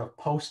the sort of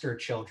poster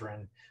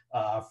children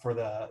for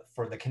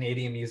the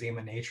Canadian Museum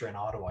of Nature in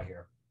Ottawa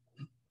here.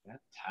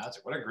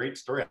 Fantastic. What a great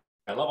story.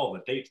 I love all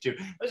the dates too.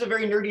 That's a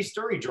very nerdy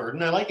story,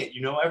 Jordan. I like it.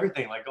 You know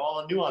everything, like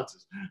all the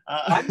nuances.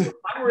 I'm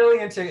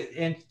really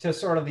into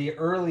sort of the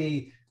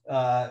early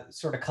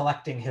sort of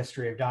collecting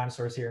history of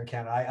dinosaurs here in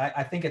Canada.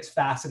 I think it's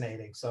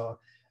fascinating. So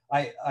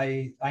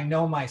I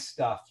know my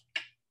stuff.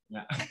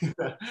 Yeah.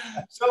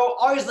 So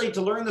obviously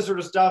to learn this sort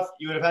of stuff,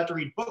 you would have had to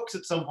read books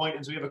at some point.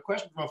 And so we have a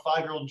question from a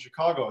 5-year-old in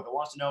Chicago that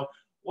wants to know,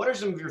 what are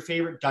some of your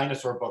favorite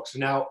dinosaur books?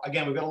 Now,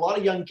 again, we've got a lot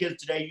of young kids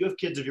today. You have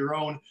kids of your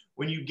own.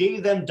 When you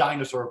gave them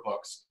dinosaur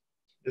books,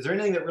 is there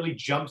anything that really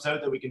jumps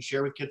out that we can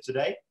share with kids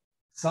today?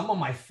 Some of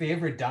my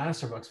favorite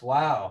dinosaur books.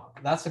 Wow,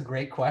 that's a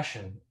great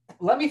question.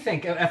 Let me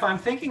think. If I'm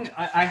thinking,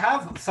 I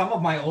have some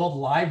of my old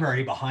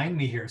library behind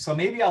me here, so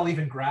maybe I'll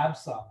even grab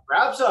some.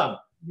 Grab some.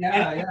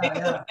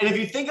 Yeah, and if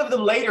you think of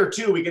them later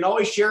too, we can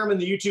always share them in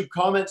the YouTube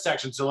comment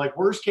section. So like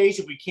worst case,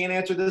 if we can't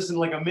answer this in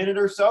like a minute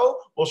or so,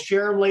 we'll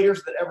share them later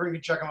so that everyone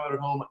can check them out at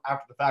home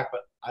after the fact.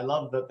 But I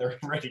love that they're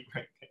ready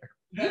right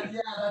there.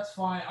 Yeah, that's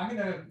fine.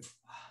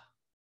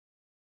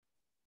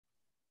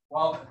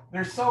 Well,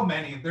 there's so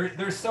many.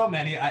 There's so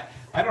many. I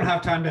don't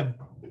have time to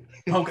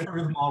poke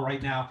through them all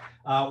right now.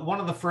 One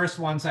of the first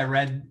ones I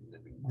read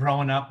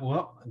growing up,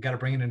 well, I've got to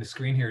bring it into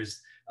screen here,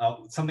 is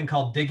something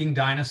called Digging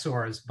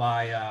Dinosaurs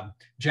by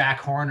Jack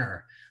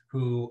Horner,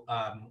 who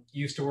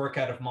used to work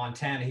out of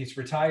Montana. He's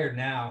retired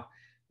now,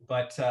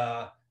 but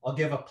I'll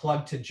give a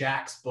plug to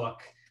Jack's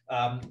book.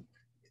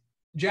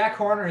 Jack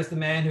Horner is the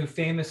man who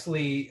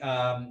famously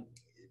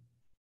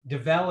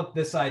developed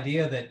this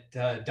idea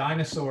that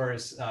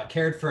dinosaurs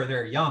cared for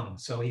their young.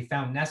 So he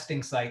found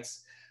nesting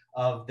sites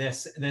of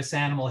this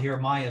animal here,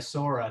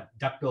 Maiasaura,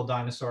 duck-billed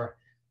dinosaur,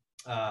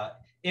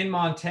 in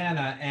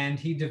Montana, and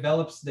he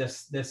develops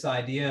this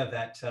idea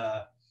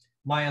that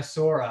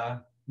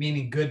Maiasaura,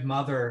 meaning good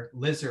mother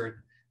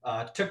lizard,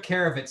 took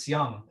care of its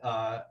young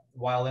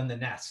while in the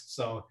nest.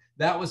 So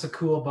that was a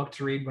cool book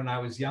to read when I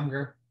was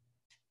younger.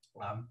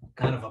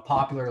 Kind of a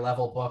popular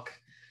level book.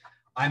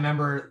 I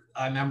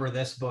remember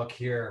this book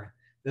here.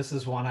 This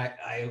is one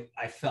I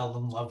fell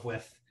in love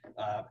with,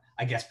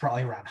 I guess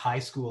probably around high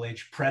school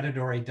age,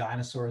 Predatory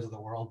Dinosaurs of the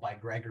World by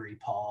Gregory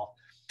Paul.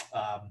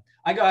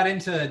 I got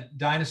into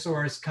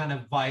dinosaurs kind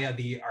of via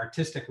the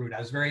artistic route. I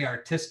was very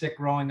artistic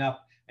growing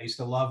up. I used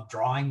to love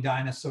drawing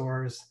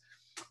dinosaurs,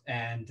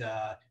 and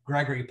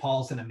Gregory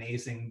Paul's an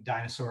amazing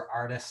dinosaur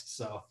artist.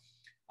 So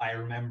I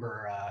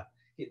remember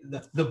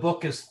the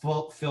book is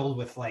filled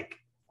with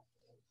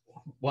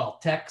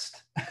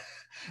text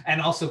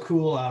and also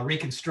cool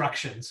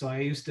reconstruction. So I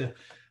used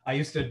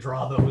to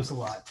draw those a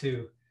lot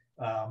too.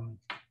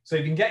 So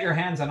you can get your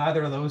hands on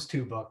either of those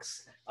two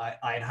books.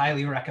 I'd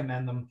highly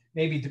recommend them.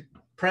 Maybe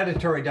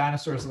Predatory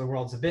Dinosaurs of the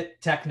World is a bit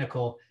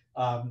technical,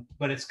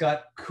 but it's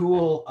got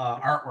cool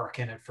artwork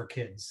in it for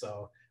kids.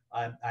 So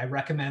I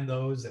recommend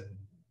those, and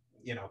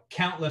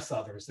countless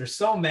others. There's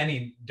so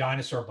many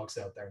dinosaur books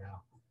out there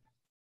now.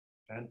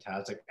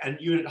 Fantastic. And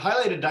you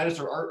highlighted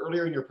dinosaur art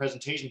earlier in your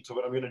presentation. So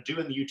what I'm going to do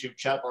in the YouTube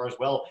chat bar as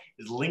well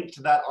is link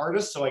to that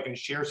artist so I can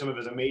share some of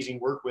his amazing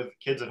work with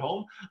kids at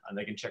home, and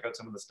they can check out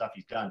some of the stuff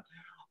he's done.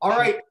 All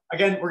right.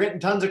 Again, we're getting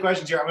tons of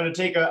questions here. I'm going to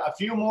take a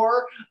few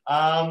more.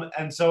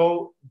 And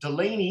so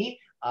Delaney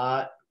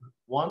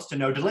wants to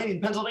know, Delaney in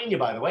Pennsylvania,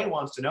 by the way,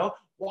 wants to know,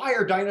 why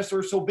are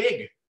dinosaurs so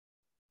big?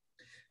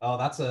 Oh,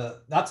 that's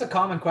a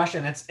common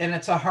question.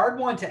 It's a hard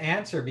one to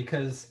answer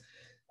because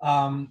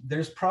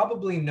there's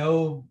probably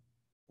no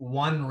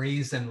one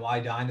reason why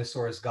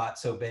dinosaurs got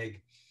so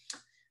big.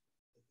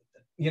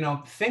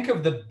 Think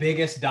of the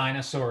biggest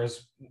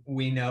dinosaurs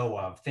we know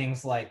of,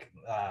 things like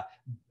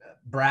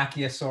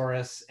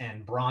Brachiosaurus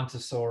and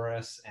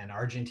Brontosaurus and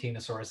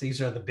Argentinosaurus.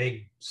 These are the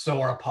big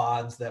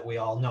sauropods that we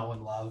all know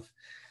and love.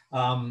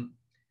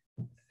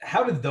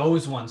 How did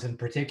those ones in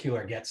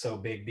particular get so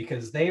big?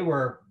 Because they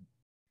were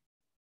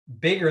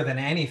bigger than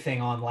anything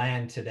on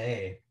land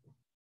today.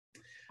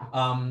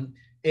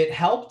 It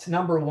helped,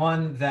 number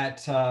one,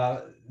 that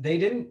they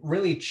didn't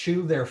really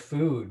chew their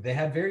food. They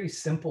had very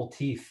simple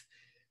teeth.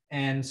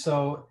 And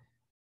so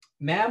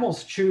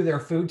mammals chew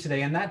their food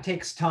today, and that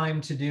takes time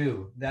to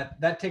do.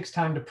 That takes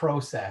time to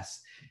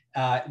process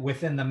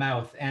within the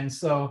mouth. And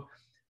so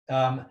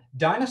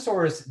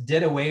dinosaurs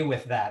did away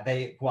with that.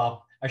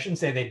 I shouldn't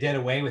say they did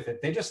away with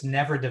it. They just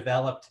never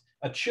developed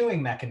a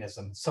chewing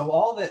mechanism. So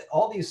all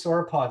these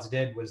sauropods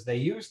did was they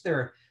used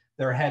their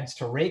heads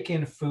to rake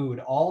in food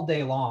all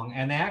day long,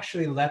 and they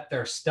actually let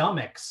their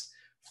stomachs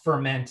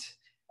ferment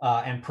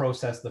and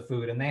process the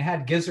food. And they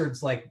had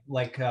gizzards like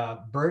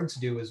birds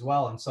do as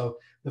well. And so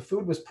the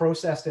food was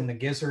processed in the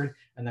gizzard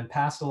and then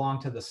passed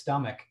along to the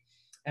stomach.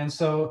 And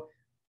so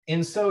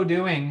in so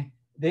doing,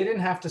 they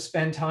didn't have to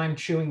spend time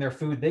chewing their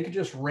food. They could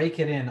just rake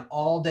it in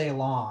all day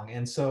long.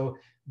 And so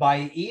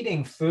by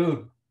eating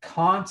food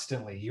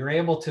constantly, you're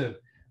able to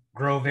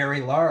grow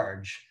very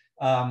large.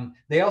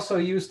 They also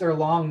use their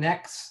long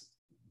necks,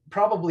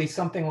 probably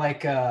something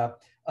like a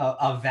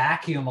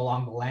vacuum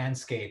along the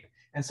landscape.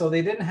 And so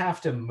they didn't have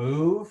to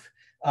move.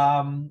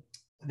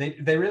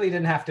 They really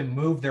didn't have to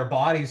move their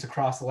bodies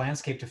across the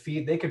landscape to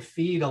feed. They could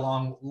feed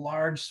along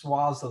large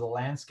swaths of the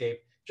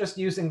landscape just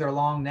using their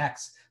long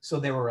necks. So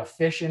they were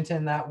efficient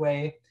in that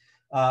way.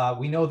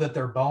 We know that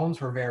their bones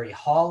were very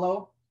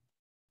hollow,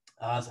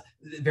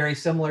 very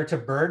similar to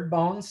bird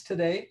bones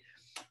today.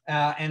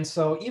 And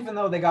so even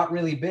though they got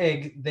really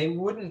big, they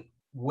wouldn't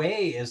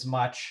weigh as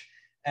much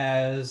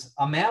as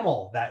a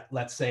mammal that,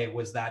 let's say,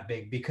 was that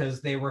big, because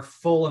they were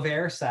full of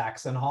air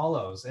sacs and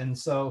hollows. And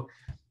so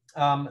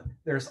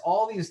there's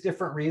all these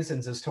different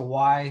reasons as to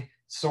why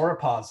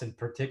sauropods in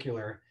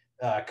particular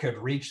could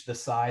reach the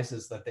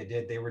sizes that they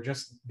did. They were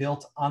just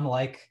built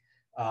unlike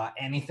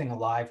anything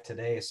alive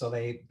today. So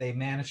they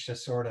managed to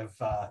sort of,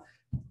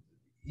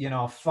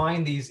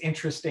 find these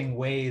interesting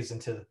ways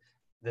into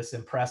this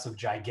impressive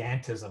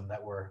gigantism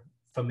that we're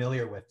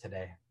familiar with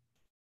today.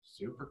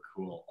 Super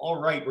cool. All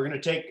right, we're going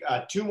to take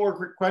two more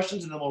quick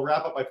questions, and then we'll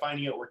wrap up by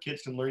finding out where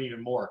kids can learn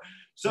even more.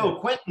 So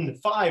Quentin,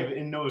 5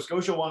 in Nova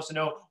Scotia, wants to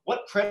know,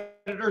 what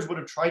predators would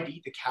have tried to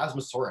eat the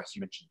Chasmosaurus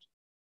you mentioned?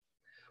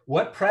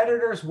 What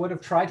predators would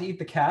have tried to eat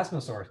the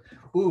Chasmosaurus?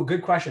 Ooh,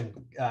 good question.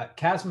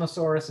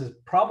 Chasmosaurus is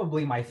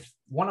probably my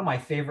one of my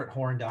favorite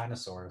horned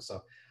dinosaurs.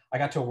 So I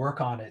got to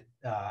work on it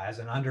as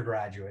an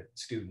undergraduate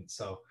student.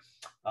 So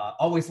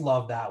always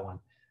loved that one.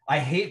 I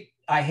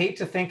hate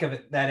to think of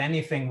it that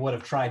anything would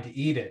have tried to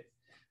eat it,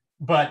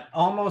 but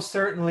almost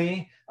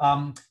certainly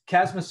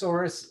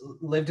Chasmosaurus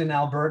lived in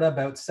Alberta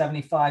about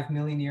 75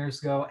 million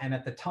years ago. And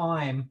at the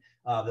time,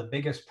 the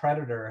biggest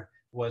predator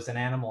was an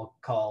animal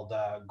called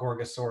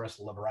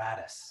Gorgosaurus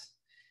libratus,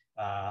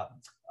 a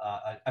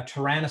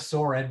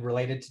tyrannosaurid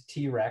related to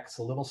T-Rex,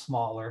 a little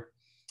smaller.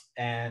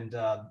 And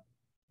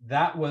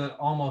that would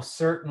almost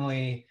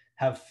certainly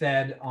have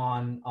fed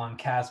on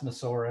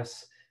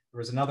Chasmosaurus. There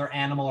was another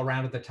animal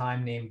around at the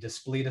time named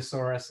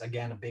Daspletosaurus,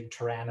 again, a big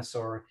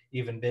tyrannosaur,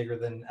 even bigger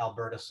than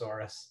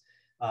Albertosaurus.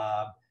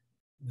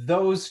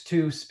 Those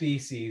two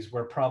species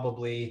were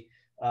probably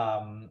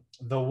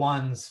the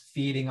ones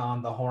feeding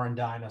on the horned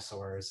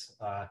dinosaurs.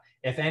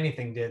 If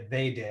anything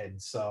they did.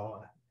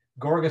 So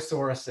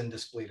Gorgosaurus and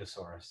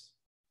Daspletosaurus.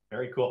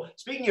 Very cool.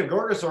 Speaking of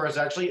Gorgosaurus,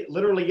 actually,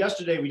 literally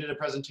yesterday we did a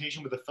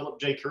presentation with the Philip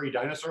J. Currie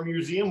Dinosaur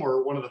Museum,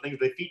 where one of the things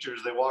they featured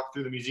as they walked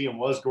through the museum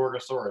was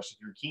Gorgosaurus. If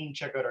you're keen,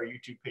 check out our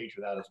YouTube page for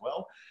that as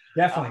well.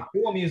 Definitely.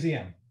 Cool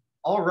museum.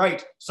 All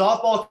right.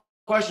 Softball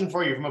question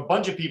for you from a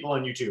bunch of people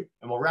on YouTube,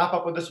 and we'll wrap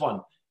up with this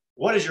one.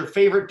 What is your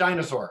favorite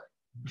dinosaur?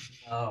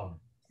 Oh.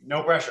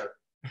 No pressure.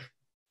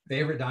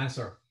 Favorite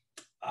dinosaur?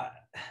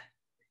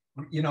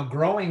 You know,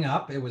 growing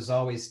up, it was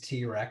always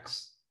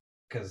T-Rex,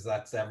 because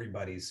that's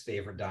everybody's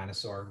favorite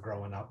dinosaur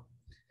growing up.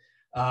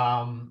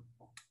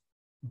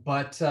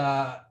 But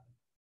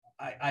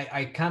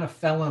I kind of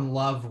fell in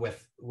love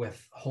with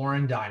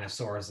horned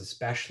dinosaurs,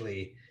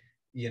 especially,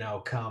 you know,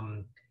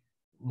 come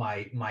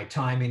my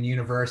time in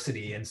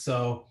university. And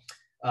so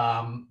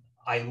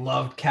I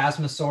loved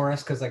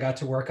Chasmosaurus because I got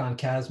to work on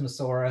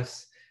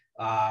Chasmosaurus.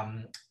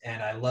 And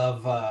I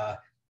love,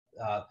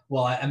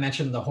 well, I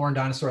mentioned the horned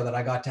dinosaur that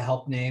I got to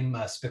help name,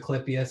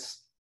 Spiclipius.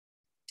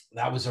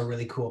 That was a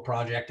really cool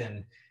project,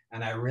 and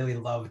I really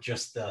love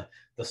just the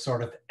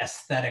sort of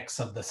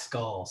aesthetics of the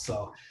skull.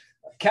 So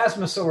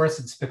Chasmosaurus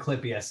and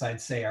Spiclipius, I'd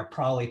say, are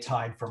probably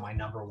tied for my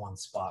 #1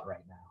 spot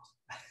right now.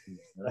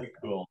 Very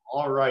cool.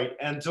 All right.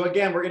 And so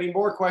again, we're getting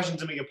more questions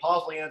than we can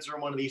possibly answer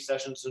in one of these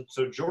sessions.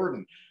 So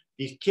Jordan,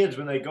 these kids,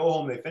 when they go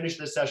home, they finish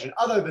this session,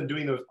 other than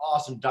doing those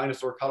awesome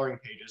dinosaur coloring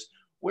pages,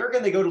 where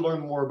can they go to learn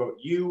more about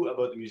you,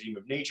 about the Museum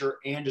of Nature,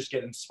 and just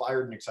get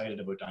inspired and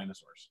excited about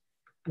dinosaurs?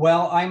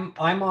 Well,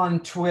 I'm on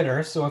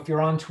Twitter. So if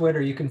you're on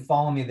Twitter, you can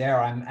follow me there.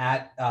 I'm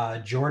at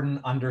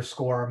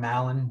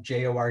Jordan_Mallon,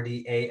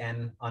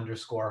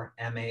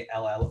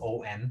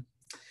 JORDAN_MALLON.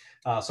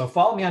 So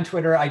follow me on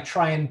Twitter. I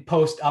try and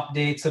post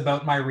updates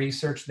about my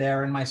research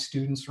there and my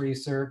students'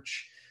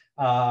 research,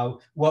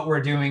 what we're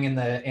doing in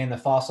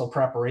the fossil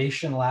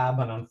preparation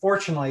lab. And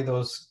unfortunately,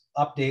 those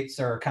updates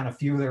are kind of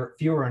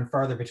fewer and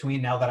farther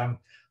between now that I'm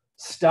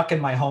stuck in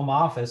my home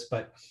office.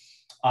 But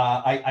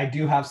I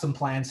do have some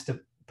plans to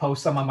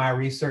post some of my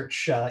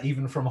research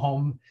even from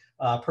home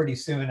pretty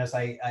soon as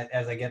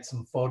I get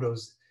some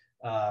photos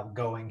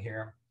going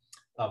here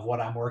of what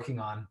I'm working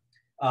on.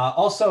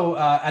 Also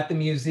at the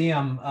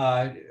museum,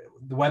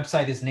 the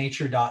website is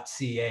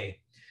nature.ca.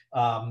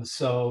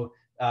 So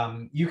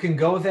you can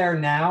go there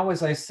now,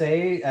 as I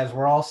say, as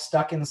we're all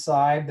stuck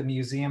inside. The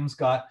museum's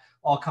got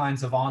all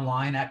kinds of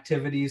online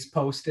activities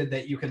posted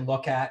that you can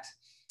look at,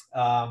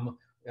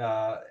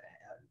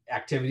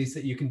 activities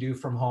that you can do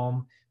from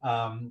home.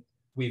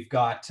 We've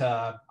got,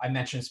 I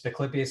mentioned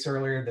Spiclipius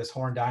earlier, this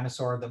horned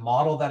dinosaur. The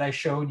model that I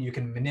showed, you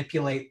can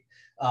manipulate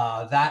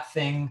that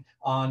thing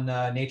on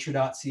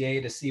nature.ca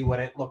to see what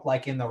it looked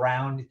like in the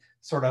round,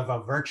 sort of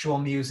a virtual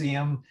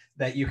museum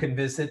that you can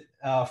visit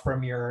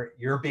from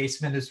your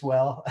basement as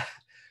well.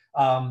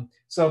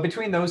 So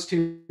between those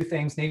two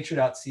things,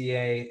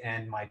 nature.ca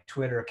and my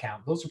Twitter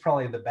account, those are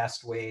probably the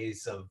best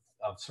ways of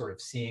sort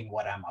of seeing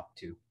what I'm up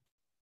to.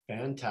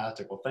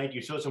 Fantastic. Well, thank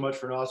you so much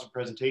for an awesome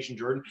presentation,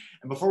 Jordan.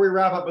 And before we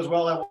wrap up as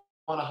well, I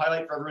want to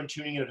highlight for everyone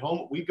tuning in at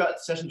home, we've got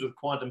sessions with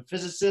quantum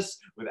physicists,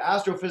 with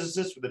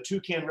astrophysicists, with the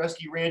Toucan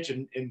Rescue Ranch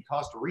in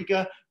Costa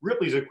Rica,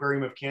 Ripley's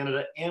Aquarium of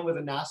Canada, and with a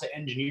NASA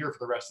engineer for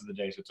the rest of the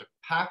day. So it's a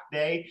packed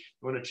day. If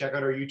you want to check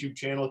out our YouTube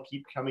channel,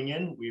 keep coming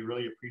in. We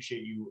really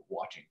appreciate you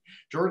watching.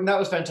 Jordan, that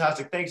was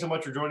fantastic. Thanks so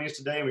much for joining us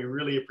today. And we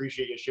really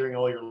appreciate you sharing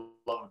all your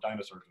love of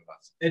dinosaurs with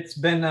us. It's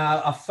been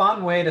a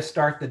fun way to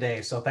start the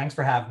day. So thanks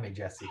for having me,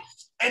 Jesse.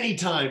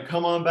 Anytime.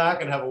 Come on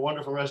back and have a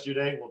wonderful rest of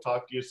your day. We'll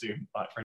talk to you soon. Bye.